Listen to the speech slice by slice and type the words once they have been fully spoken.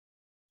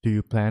Do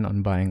you plan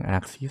on buying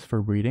Axies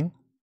for breeding?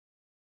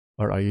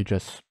 Or are you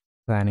just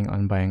planning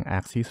on buying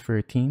Axies for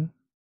your team?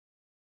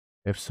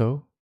 If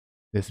so,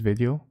 this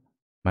video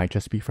might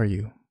just be for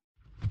you.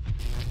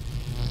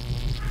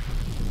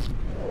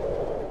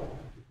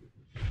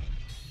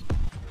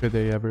 Good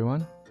day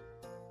everyone,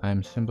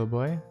 I'm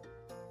Simbaboy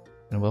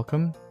and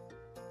welcome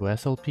to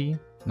SLP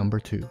number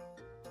 2.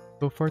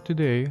 So for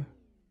today,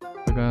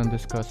 we're gonna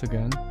discuss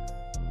again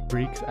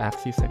Freaks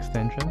Axies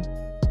extension.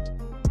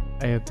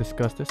 I have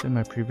discussed this in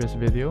my previous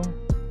video,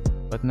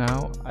 but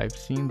now I've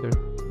seen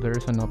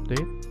there's an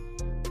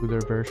update to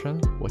their version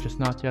which is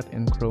not yet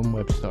in Chrome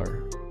Web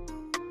Store.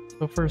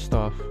 So first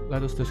off,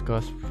 let us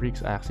discuss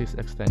Freaks Axies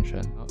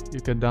extension. You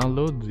can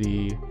download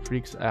the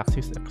Freaks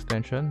Axies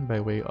extension by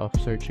way of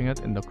searching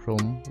it in the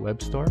Chrome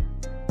Web Store.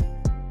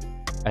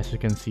 As you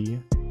can see,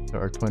 there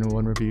are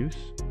 21 reviews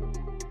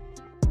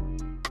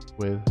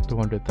with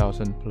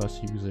 200,000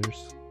 plus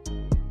users.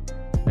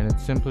 And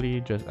it's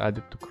simply just add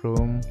it to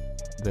Chrome,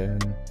 then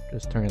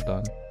just turn it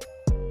on.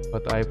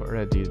 But I've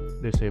already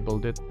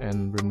disabled it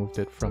and removed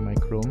it from my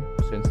Chrome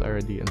since I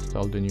already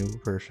installed the new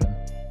version.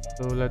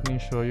 So let me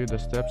show you the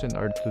steps in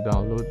order to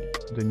download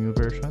the new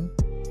version.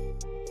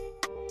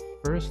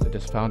 First, it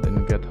is found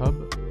in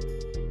GitHub.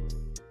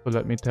 So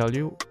let me tell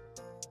you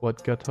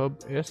what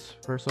GitHub is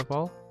first of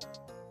all.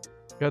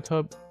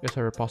 GitHub is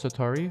a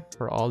repository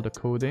for all the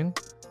coding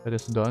that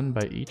is done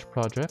by each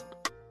project.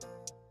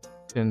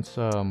 Since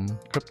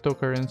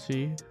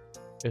cryptocurrency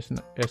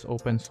is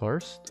open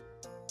sourced,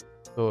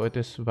 so it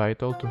is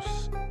vital to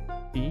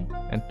see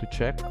and to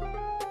check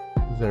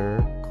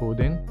their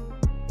coding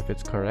if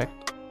it's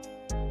correct,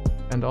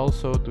 and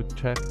also to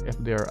check if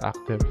they are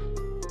active.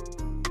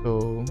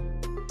 So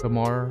the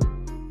more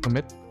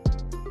commit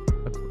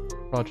a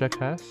project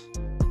has,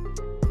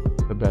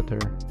 the better.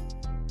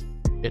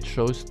 It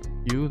shows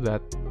you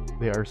that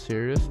they are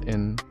serious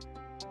in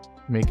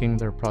making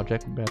their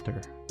project better.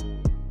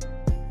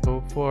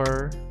 So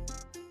for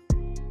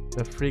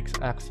the Freaks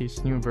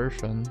Axies new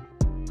version,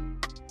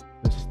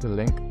 this is the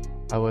link.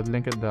 I would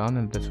link it down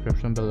in the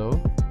description below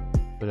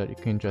so that you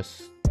can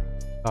just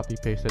copy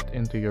paste it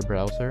into your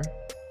browser.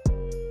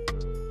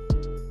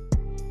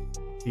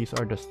 These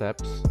are the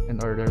steps in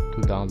order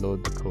to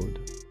download the code.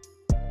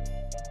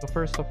 So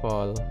first of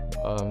all,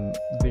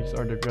 these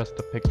are just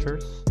the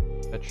pictures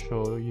that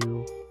show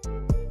you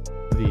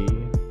the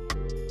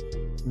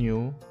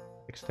new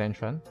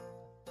extension.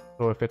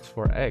 So if it's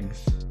for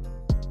eggs,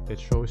 it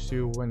shows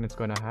you when it's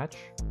gonna hatch.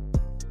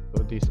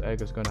 So this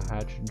egg is gonna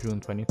hatch June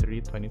 23,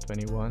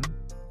 2021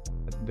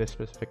 at this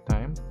specific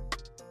time.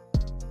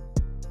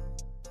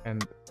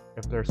 And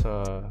if there's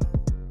a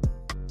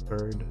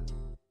bird,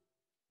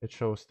 it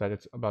shows that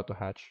it's about to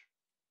hatch.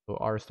 So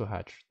hours to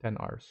hatch, 10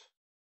 hours.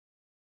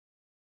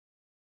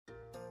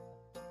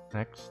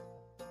 Next,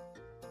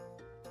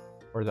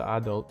 for the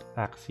adult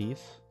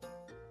Axies,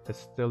 it's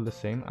still the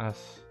same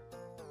as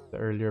the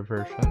earlier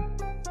version,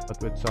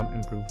 but with some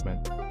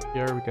improvement.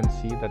 Here we can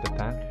see that the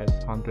tank has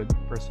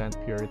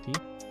 100% purity.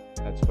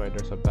 That's why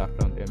there's a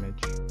background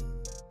image.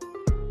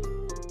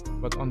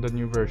 But on the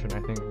new version, I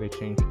think they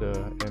changed the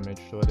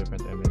image to a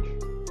different image.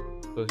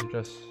 So it's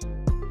just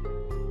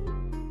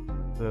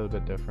a little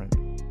bit different.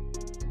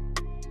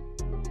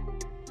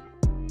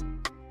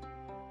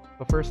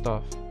 So first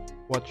off,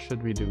 what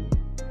should we do?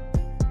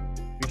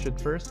 We should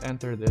first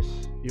enter this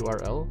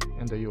URL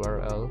in the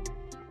URL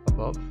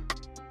above.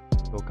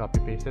 So copy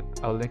paste it.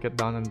 I'll link it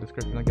down in the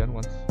description again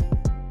once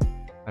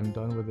I'm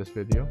done with this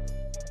video.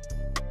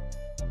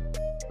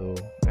 So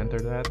enter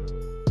that,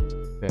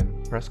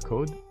 then press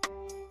code,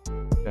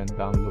 then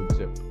download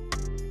zip.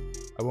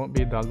 I won't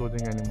be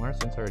downloading anymore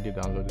since I already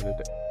downloaded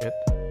it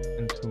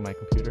into my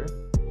computer.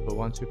 So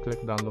once you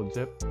click download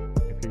zip,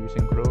 if you're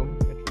using Chrome,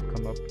 it should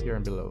come up here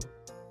and below.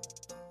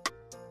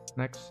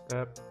 Next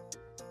step,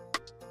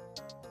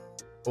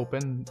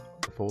 open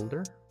the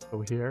folder.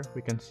 So here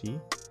we can see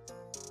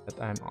that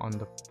I'm on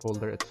the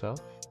folder itself.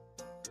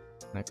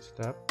 Next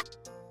step,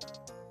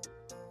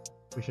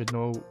 we should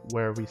know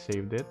where we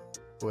saved it,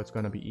 so it's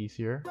gonna be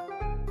easier.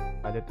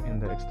 Add it in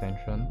the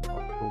extension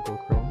of Google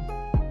Chrome.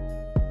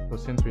 So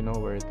since we know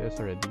where it is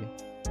already,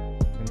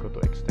 we can go to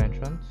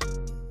extensions.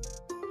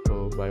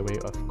 So by way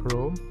of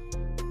Chrome,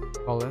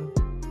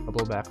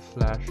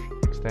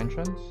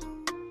 /extensions.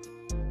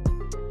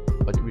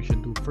 What we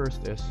should do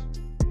first is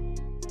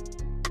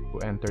to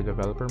enter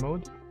developer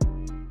mode.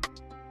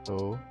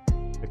 So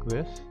click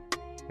this,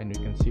 and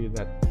you can see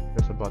that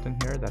there's a button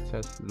here that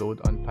says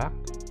load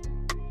unpacked.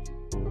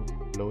 So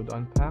load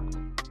unpacked,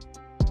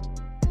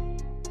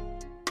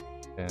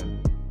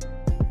 and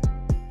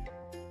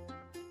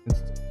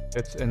since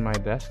it's in my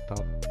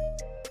desktop,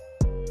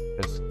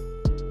 just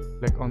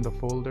click on the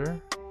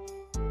folder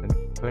and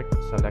click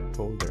select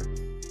folder.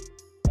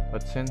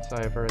 But since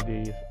I've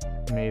already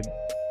made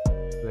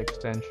the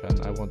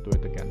extension, I won't do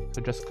it again.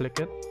 So just click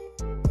it,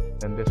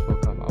 and this will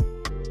come up.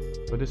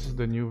 So this is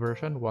the new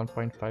version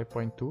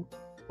 1.5.2.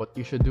 What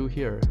you should do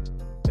here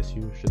is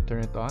you should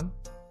turn it on,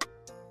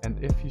 and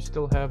if you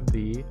still have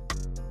the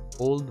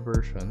old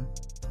version,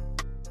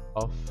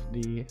 of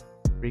the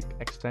Freak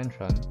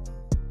extension,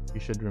 you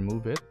should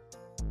remove it,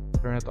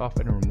 turn it off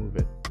and remove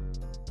it,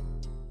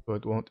 so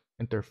it won't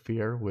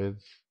interfere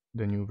with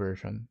the new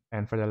version.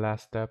 And for the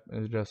last step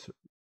is just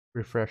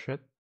refresh it.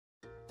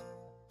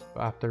 So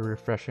after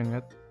refreshing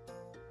it,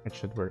 it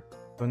should work.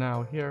 So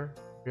now here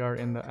we are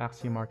in the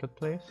Axie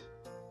marketplace,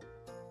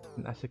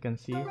 and as you can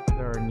see,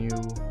 there are new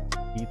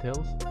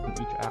details in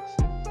each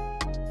Axie.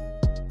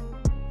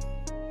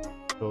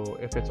 So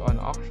if it's on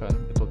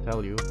auction, it will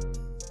tell you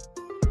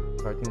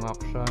starting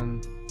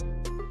auction,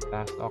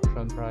 last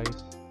auction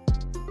price,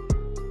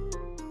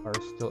 or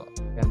still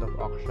end of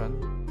auction.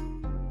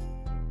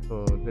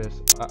 So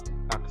this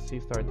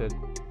Axie started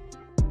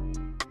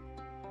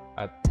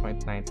at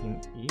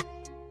 0.19 ETH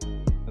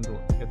and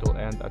it will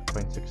end at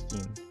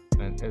 0.16,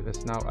 and it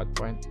is now at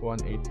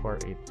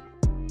 0.1848.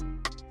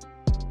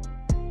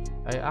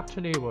 I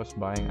actually was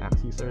buying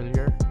Axies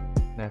earlier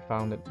and I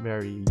found it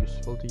very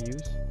useful to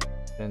use,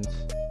 since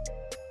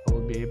I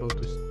will be able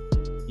to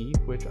see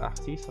which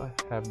Axies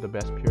have the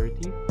best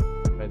purity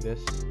by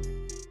this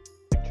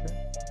picture.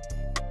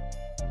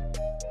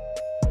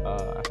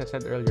 As I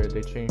said earlier,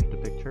 they changed the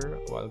picture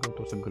a while ago. It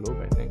was a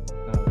globe, I think.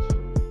 Now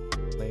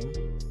it's flame.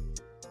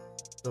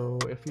 So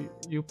if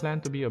you plan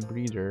to be a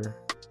breeder,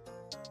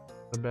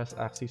 the best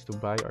Axies to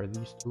buy are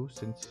these three,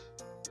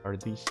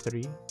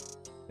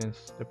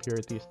 since the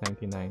purity is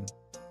 99.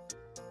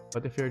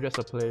 But if you're just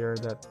a player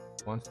that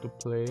wants to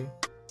play,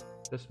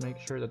 just make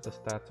sure that the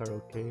stats are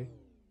okay.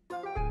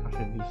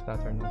 Actually, these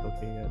stats are not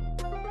okay yet.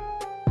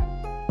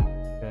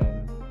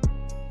 Then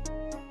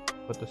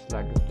put the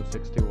slackers to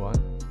 61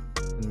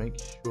 and make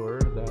sure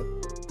that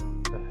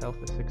the health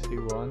is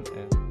 61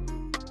 and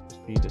the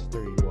speed is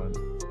 31.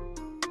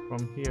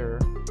 From here,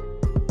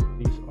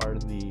 these are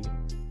the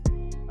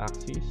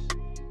Axies.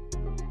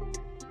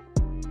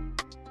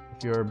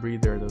 If you're a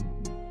breeder, the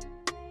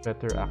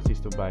better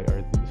Axies to buy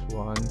are these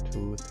 1,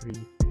 2, 3,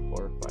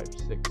 4, 5,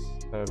 6,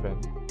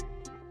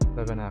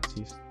 7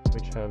 Axies,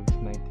 which have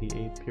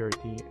 98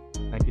 purity,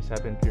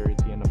 97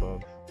 purity and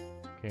above.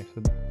 Okay,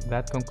 so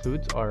that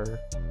concludes our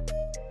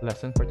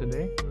lesson for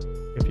today.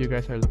 If you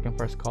guys are looking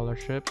for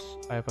scholarships,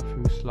 I have a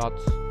few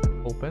slots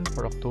open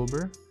for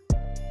October,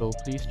 so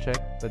please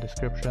check the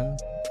description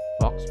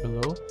box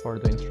below for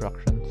the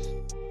instructions.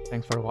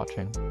 Thanks for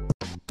watching.